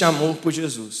existe amor por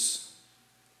Jesus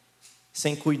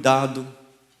sem cuidado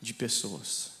de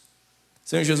pessoas. O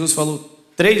Senhor Jesus falou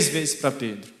 3 vezes para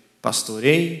Pedro: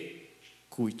 pastorei,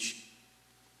 cuide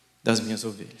das minhas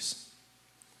ovelhas.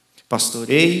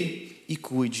 pastoreie e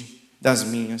cuide das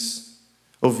minhas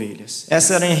ovelhas.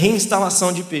 Essa era a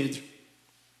reinstalação de Pedro.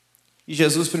 E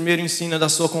Jesus primeiro ensina da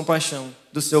sua compaixão,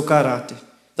 do seu caráter,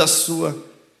 da sua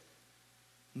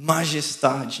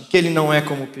majestade, que ele não é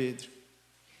como Pedro.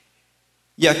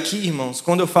 E aqui, irmãos,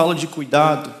 quando eu falo de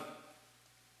cuidado,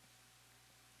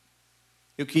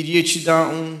 eu queria te dar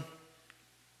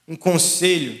um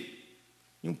conselho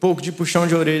e um pouco de puxão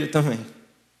de orelha também.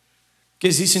 Porque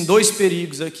existem dois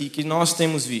perigos aqui que nós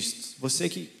temos visto. Você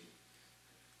que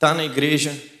está na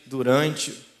igreja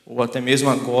durante, ou até mesmo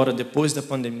agora, depois da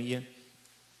pandemia,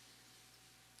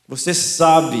 você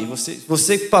sabe,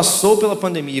 você que passou pela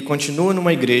pandemia e continua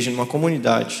numa igreja, numa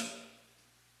comunidade,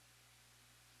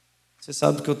 você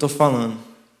sabe do que eu estou falando.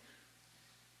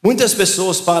 Muitas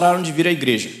pessoas pararam de vir à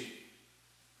igreja,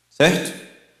 certo?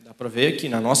 Dá para ver aqui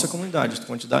na nossa comunidade, a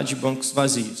quantidade de bancos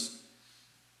vazios.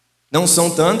 Não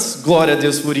são tantos, glória a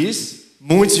Deus por isso.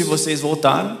 Muitos de vocês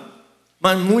voltaram,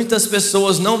 mas muitas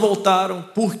pessoas não voltaram.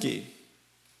 Por quê?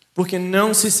 Porque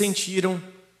não se sentiram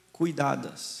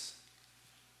cuidadas.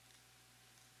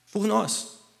 Por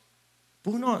nós.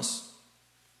 Por nós.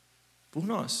 Por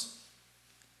nós.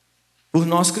 Por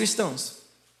nós cristãos.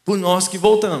 Por nós que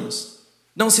voltamos.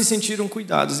 Não se sentiram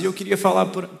cuidados. E eu queria falar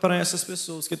para essas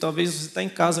pessoas, que talvez você está em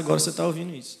casa agora, você está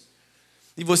ouvindo isso.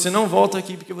 E você não volta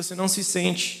aqui porque você não se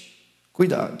sente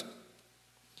cuidado.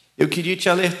 Eu queria te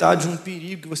alertar de um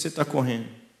perigo que você está correndo.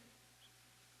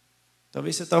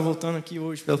 Talvez você está voltando aqui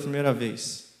hoje pela primeira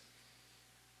vez,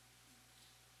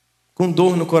 com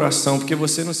dor no coração, porque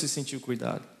você não se sentiu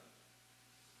cuidado.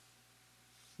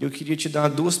 Eu queria te dar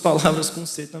duas palavras com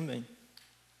C também.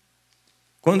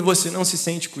 Quando você não se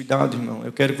sente cuidado, irmão,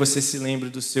 eu quero que você se lembre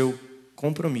do seu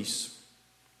compromisso.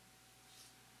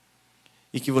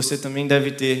 E que você também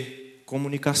deve ter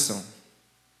comunicação.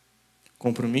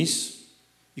 Compromisso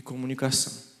e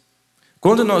comunicação.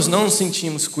 Quando nós não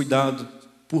sentimos cuidado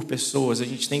por pessoas, a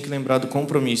gente tem que lembrar do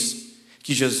compromisso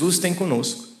que Jesus tem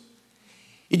conosco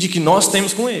e de que nós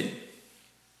temos com Ele.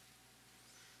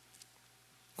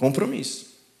 Compromisso.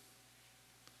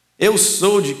 Eu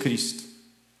sou de Cristo.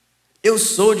 Eu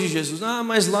sou de Jesus. Ah,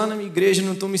 mas lá na minha igreja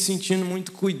não estou me sentindo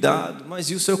muito cuidado.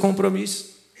 Mas e o seu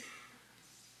compromisso?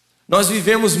 Nós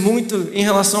vivemos muito em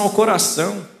relação ao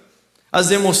coração,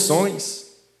 às emoções.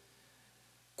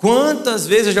 Quantas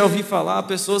vezes eu já ouvi falar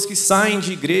pessoas que saem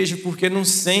de igreja porque não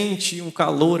sentem um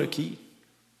calor aqui?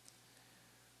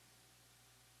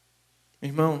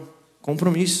 Irmão,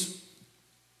 compromisso.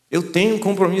 Eu tenho um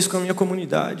compromisso com a minha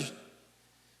comunidade.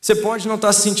 Você pode não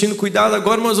estar se sentindo cuidado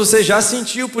agora, mas você já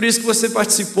sentiu, por isso que você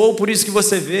participou, por isso que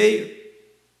você veio.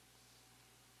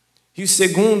 E o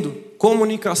segundo,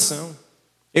 comunicação.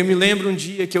 Eu me lembro um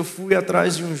dia que eu fui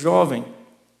atrás de um jovem,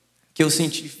 que eu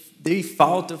dei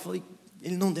falta, eu falei,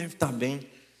 ele não deve estar bem.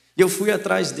 E eu fui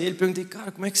atrás dele, perguntei,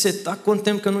 cara, como é que você está? Quanto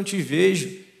tempo que eu não te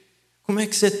vejo? Como é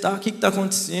que você está? O que está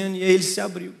acontecendo? E aí ele se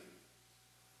abriu.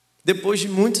 Depois de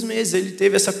muitos meses, ele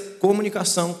teve essa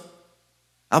comunicação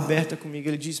aberta comigo.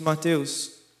 Ele disse,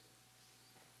 Mateus,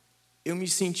 eu me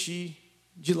senti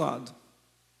de lado.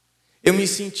 Eu me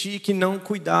senti que não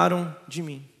cuidaram de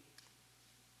mim.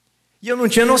 E eu não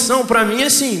tinha noção. Para mim,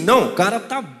 assim, não, o cara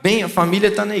está bem, a família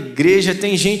está na igreja,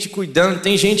 tem gente cuidando,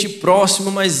 tem gente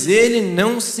próximo, mas ele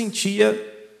não se sentia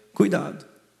cuidado.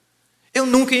 Eu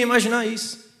nunca ia imaginar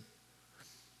isso.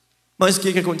 Mas o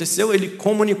que aconteceu? Ele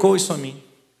comunicou isso a mim.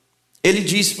 Ele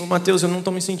disse para o Mateus, eu não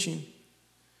estou me sentindo.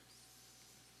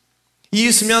 E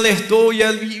isso me alertou e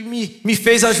me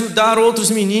fez ajudar outros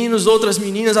meninos, outras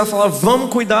meninas a falar, vamos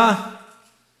cuidar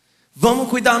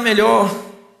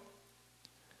melhor.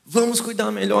 Vamos cuidar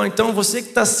melhor. Então, você que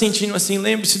está se sentindo assim,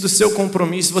 lembre-se do seu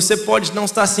compromisso. Você pode não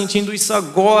estar sentindo isso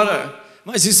agora,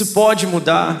 mas isso pode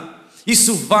mudar.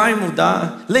 Isso vai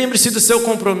mudar. Lembre-se do seu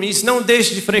compromisso. Não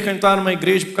deixe de frequentar uma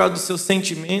igreja por causa do seu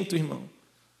sentimento, irmão.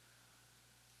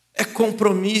 É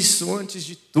compromisso antes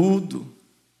de tudo.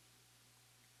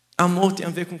 Amor tem a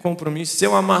ver com compromisso. Se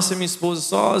eu amasse a minha esposa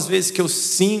só às vezes que eu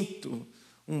sinto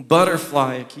um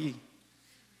butterfly aqui,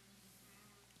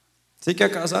 você que é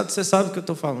casado, você sabe o que eu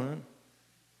estou falando.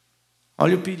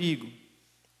 Olha o perigo.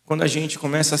 Quando a gente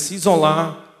começa a se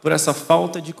isolar por essa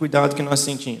falta de cuidado que nós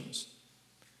sentimos.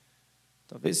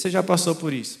 Talvez você já passou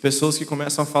por isso. Pessoas que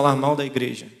começam a falar mal da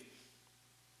igreja.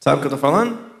 Sabe o que eu estou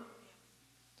falando?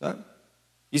 Sabe?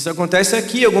 Isso acontece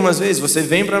aqui algumas vezes. Você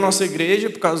vem para a nossa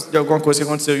igreja por causa de alguma coisa que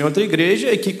aconteceu em outra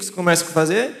igreja. E o que você começa a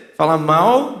fazer? Falar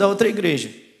mal da outra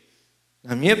igreja.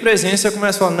 Na minha presença eu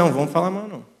começo a falar, não, vamos falar mal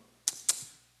não.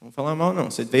 Vamos falar mal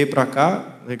não. Você veio para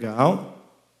cá, legal.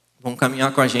 Vamos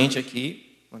caminhar com a gente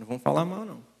aqui, mas não vamos falar mal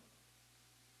não.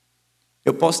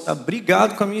 Eu posso estar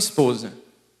brigado com a minha esposa.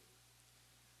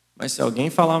 Mas se alguém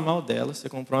falar mal dela, você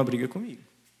comprou uma briga comigo.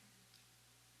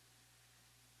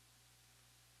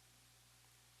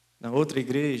 Na outra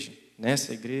igreja,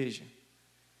 nessa igreja,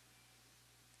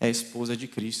 é a esposa de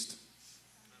Cristo.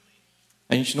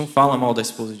 A gente não fala mal da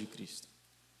esposa de Cristo.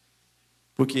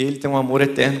 Porque Ele tem um amor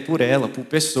eterno por ela, por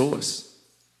pessoas.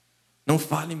 Não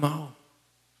fale mal.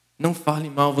 Não fale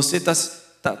mal. Você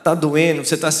está doendo,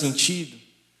 você está sentido.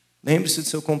 Lembre-se do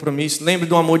seu compromisso. Lembre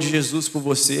do amor de Jesus por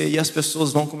você. E as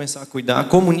pessoas vão começar a cuidar.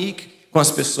 Comunique com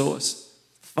as pessoas.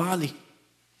 Fale.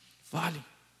 Fale.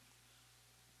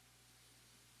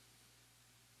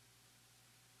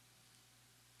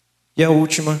 E a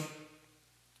última.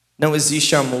 Não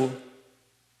existe amor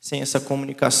sem essa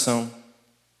comunicação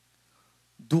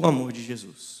do amor de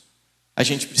Jesus. A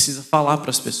gente precisa falar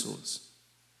para as pessoas.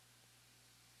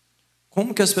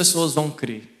 Como que as pessoas vão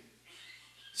crer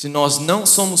se nós não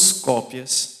somos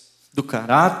cópias do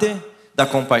caráter, da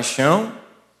compaixão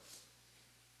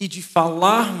e de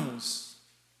falarmos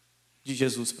de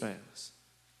Jesus para elas?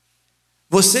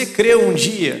 Você creu um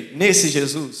dia nesse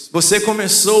Jesus? Você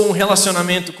começou um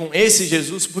relacionamento com esse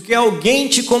Jesus porque alguém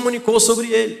te comunicou sobre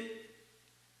ele.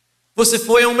 Você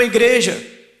foi a uma igreja,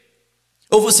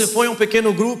 ou você foi a um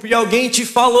pequeno grupo e alguém te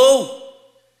falou.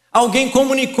 Alguém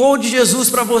comunicou de Jesus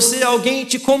para você, alguém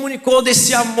te comunicou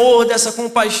desse amor, dessa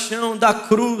compaixão, da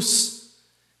cruz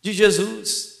de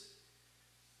Jesus.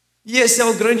 E esse é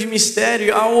o grande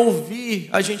mistério. Ao ouvir,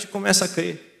 a gente começa a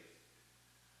crer.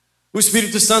 O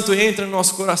Espírito Santo entra no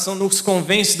nosso coração, nos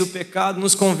convence do pecado,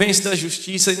 nos convence da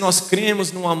justiça, e nós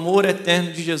cremos no amor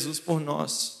eterno de Jesus por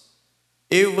nós.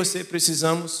 Eu e você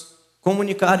precisamos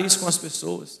comunicar isso com as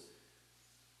pessoas.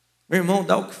 Meu irmão,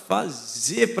 dá o que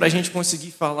fazer para a gente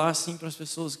conseguir falar assim para as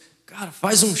pessoas. Cara,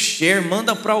 faz um share,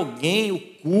 manda para alguém o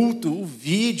culto, o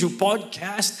vídeo, o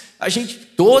podcast.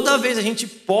 Toda vez a gente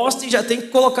posta e já tem que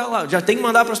colocar lá, já tem que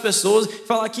mandar para as pessoas,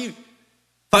 falar que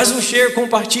faz um share,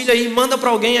 compartilha aí, manda para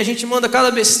alguém. A gente manda cada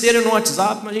besteira no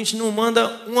WhatsApp, mas a gente não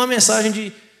manda uma mensagem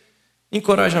de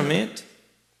encorajamento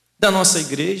da nossa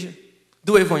igreja,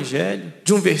 do evangelho,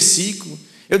 de um versículo.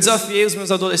 Eu desafiei os meus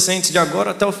adolescentes de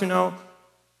agora até o final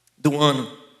do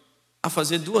ano a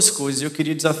fazer duas coisas, e eu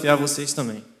queria desafiar vocês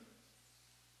também.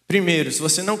 Primeiro, se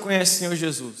você não conhece o Senhor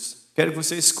Jesus, quero que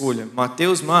você escolha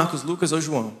Mateus, Marcos, Lucas ou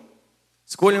João.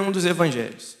 Escolha um dos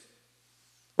evangelhos.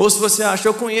 Ou se você acha,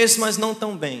 eu conheço, mas não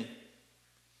tão bem,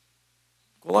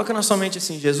 coloca na sua mente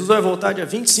assim: Jesus vai voltar dia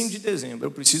 25 de dezembro,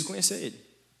 eu preciso conhecer Ele,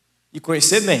 e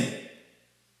conhecer bem.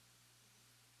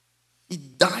 E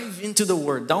dive into the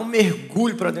Word, dá um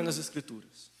mergulho para dentro das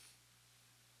Escrituras.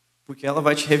 Porque ela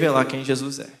vai te revelar quem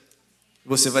Jesus é.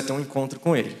 Você vai ter um encontro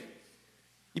com Ele.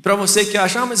 E para você que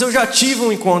acha, mas eu já tive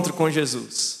um encontro com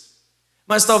Jesus.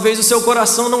 Mas talvez o seu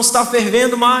coração não está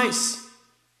fervendo mais.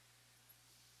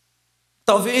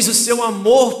 Talvez o seu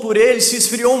amor por Ele se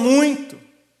esfriou muito.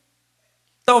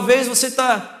 Talvez você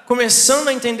está começando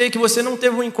a entender que você não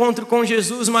teve um encontro com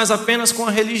Jesus, mas apenas com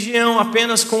a religião,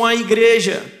 apenas com a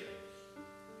igreja.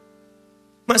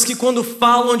 Mas que quando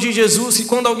falam de Jesus, que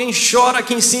quando alguém chora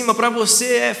aqui em cima, para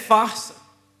você é farsa.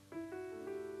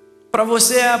 Para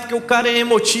você é porque o cara é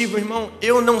emotivo, irmão.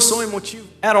 Eu não sou emotivo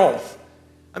at all.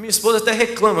 A minha esposa até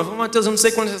reclama. Fala: Mateus, eu não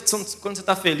sei quando você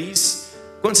está feliz,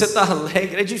 quando você está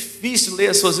alegre. É difícil ler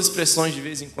as suas expressões de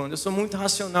vez em quando. Eu sou muito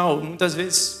racional, muitas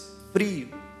vezes frio.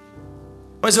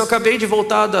 Mas eu acabei de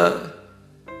voltar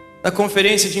da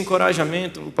conferência de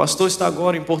encorajamento. O pastor está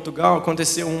agora em Portugal.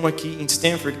 Aconteceu uma aqui em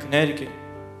Stamford, Connecticut.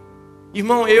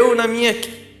 Irmão, eu na minha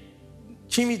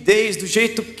timidez, do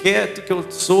jeito quieto que eu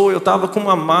sou, eu estava com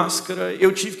uma máscara,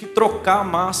 eu tive que trocar a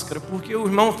máscara, porque o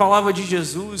irmão falava de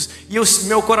Jesus, e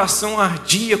meu coração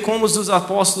ardia como os dos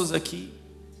apóstolos aqui.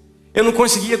 Eu não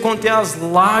conseguia conter as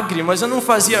lágrimas, eu não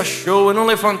fazia show, eu não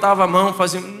levantava a mão,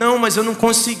 mas eu não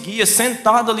conseguia,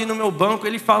 sentado ali no meu banco,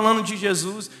 ele falando de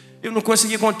Jesus, eu não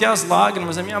conseguia conter as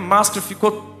lágrimas, a minha máscara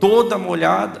ficou toda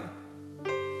molhada.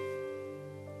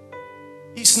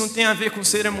 Isso não tem a ver com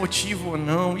ser emotivo ou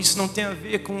não. Isso não tem a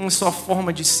ver com sua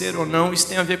forma de ser ou não. Isso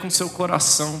tem a ver com seu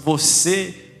coração.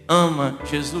 Você ama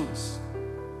Jesus.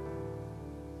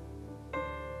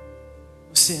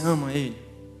 Você ama Ele.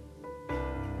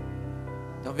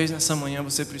 Talvez nessa manhã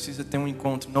você precisa ter um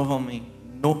encontro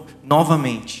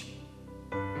novamente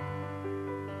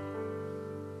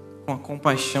com a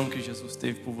compaixão que Jesus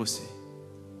teve por você,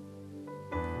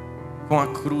 com a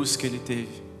cruz que Ele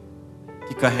teve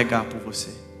que carregar por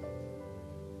você,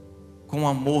 com o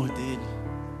amor dele,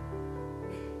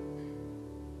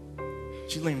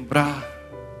 de lembrar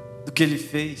do que Ele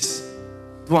fez,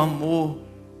 do amor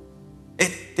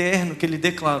eterno que Ele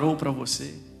declarou para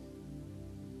você.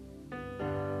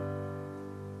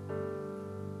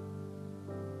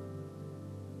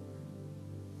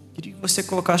 Queria que você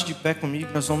colocasse de pé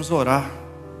comigo, nós vamos orar.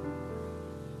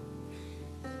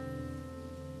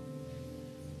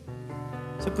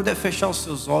 Se você puder fechar os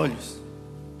seus olhos,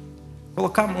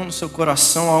 colocar a mão no seu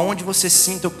coração, aonde você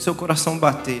sinta o seu coração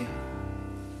bater.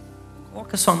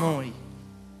 Coloca a sua mão aí.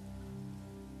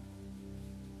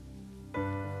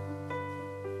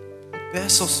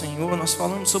 Peça ao Senhor, nós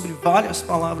falamos sobre várias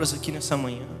palavras aqui nessa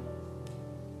manhã.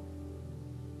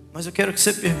 Mas eu quero que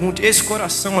você pergunte, esse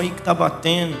coração aí que está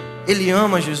batendo, ele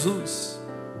ama Jesus?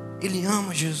 Ele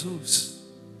ama Jesus?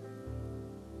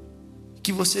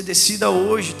 Que você decida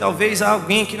hoje, talvez há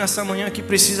alguém aqui nessa manhã que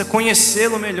precisa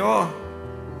conhecê-lo melhor,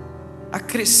 a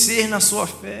crescer na sua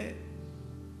fé,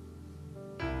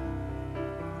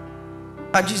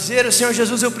 a dizer ao Senhor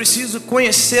Jesus, eu preciso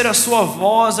conhecer a sua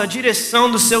voz, a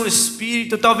direção do seu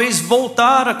Espírito, talvez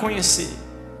voltar a conhecer.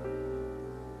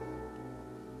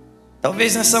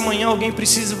 Talvez nessa manhã alguém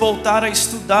precise voltar a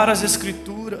estudar as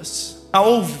Escrituras, a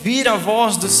ouvir a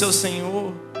voz do seu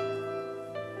Senhor.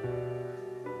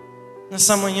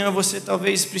 Nessa manhã você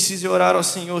talvez precise orar ao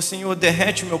Senhor, Senhor,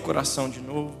 derrete o meu coração de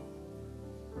novo.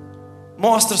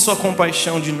 Mostra sua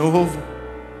compaixão de novo.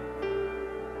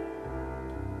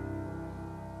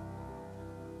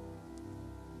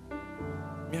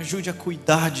 Me ajude a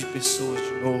cuidar de pessoas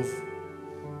de novo.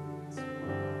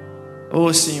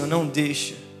 Oh Senhor, não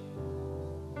deixa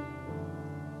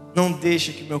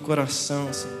que meu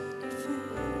coração, Senhor,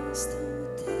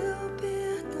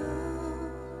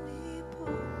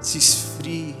 se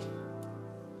esfrie,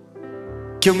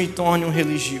 que eu me torne um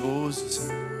religioso,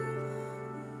 Senhor.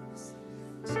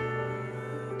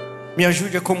 Me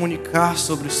ajude a comunicar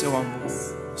sobre o seu amor,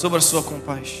 sobre a sua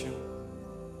compaixão.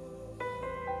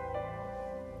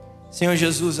 Senhor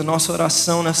Jesus, a nossa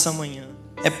oração nessa manhã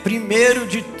é primeiro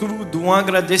de tudo um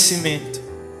agradecimento.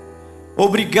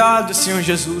 Obrigado, Senhor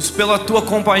Jesus, pela tua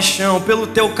compaixão, pelo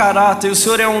teu caráter. O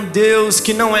Senhor é um Deus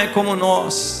que não é como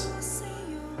nós.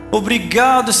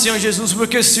 Obrigado, Senhor Jesus,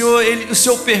 porque o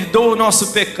Senhor perdoa o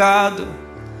nosso pecado.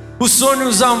 O Senhor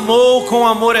nos amou com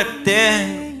amor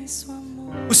eterno.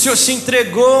 O Senhor se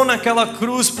entregou naquela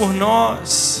cruz por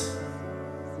nós.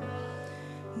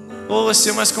 Oh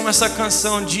Senhor, mas como essa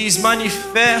canção diz,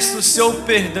 manifesta o seu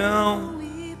perdão,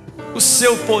 o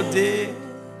seu poder.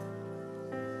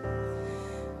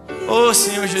 Oh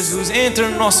Senhor Jesus, entra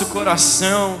no nosso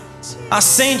coração,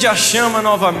 acende a chama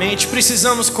novamente.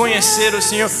 Precisamos conhecer o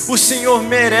Senhor. O Senhor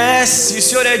merece, o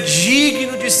Senhor é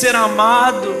digno de ser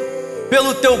amado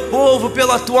pelo teu povo,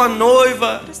 pela tua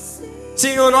noiva.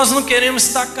 Senhor, nós não queremos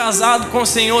estar casados com o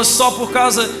Senhor só por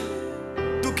causa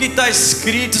do que está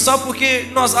escrito, só porque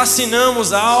nós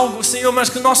assinamos algo, Senhor, mas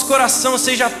que o nosso coração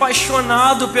seja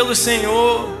apaixonado pelo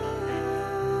Senhor.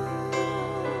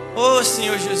 Oh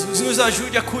Senhor Jesus, nos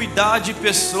ajude a cuidar de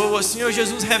pessoas. Senhor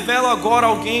Jesus, revela agora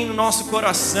alguém no nosso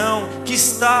coração que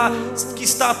está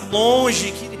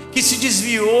longe, que se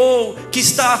desviou, que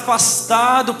está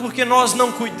afastado porque nós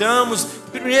não cuidamos.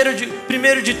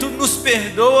 Primeiro de tudo, nos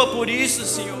perdoa por isso,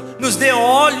 Senhor. Nos dê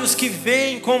olhos que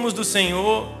veem como os do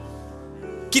Senhor,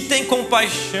 que tem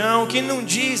compaixão, que não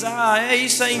diz, é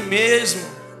isso aí mesmo,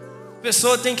 a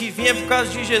pessoa tem que vir por causa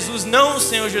de Jesus. Não,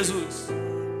 Senhor Jesus,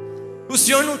 o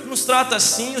Senhor não nos trata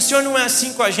assim, o Senhor não é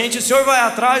assim com a gente. O Senhor vai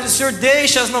atrás, o Senhor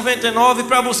deixa as 99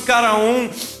 para buscar a um.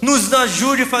 Nos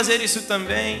ajude a fazer isso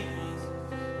também.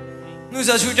 Nos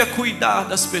ajude a cuidar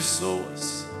das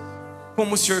pessoas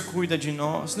como o Senhor cuida de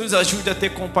nós. Nos ajude a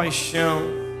ter compaixão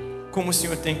como o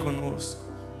Senhor tem conosco.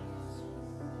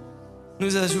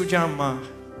 Nos ajude a amar,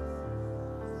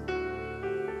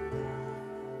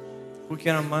 porque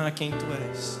amar quem Tu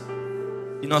és,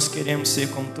 e nós queremos ser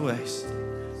como Tu és,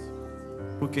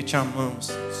 porque Te amamos.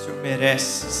 O Senhor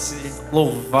merece ser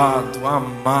louvado,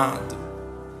 amado.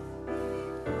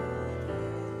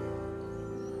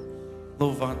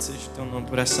 Louvado seja o Teu nome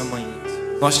por essa manhã.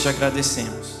 Nós Te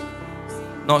agradecemos,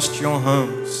 nós Te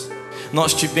honramos,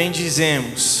 nós Te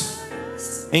bendizemos,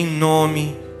 em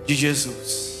nome de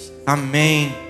Jesus. Amém.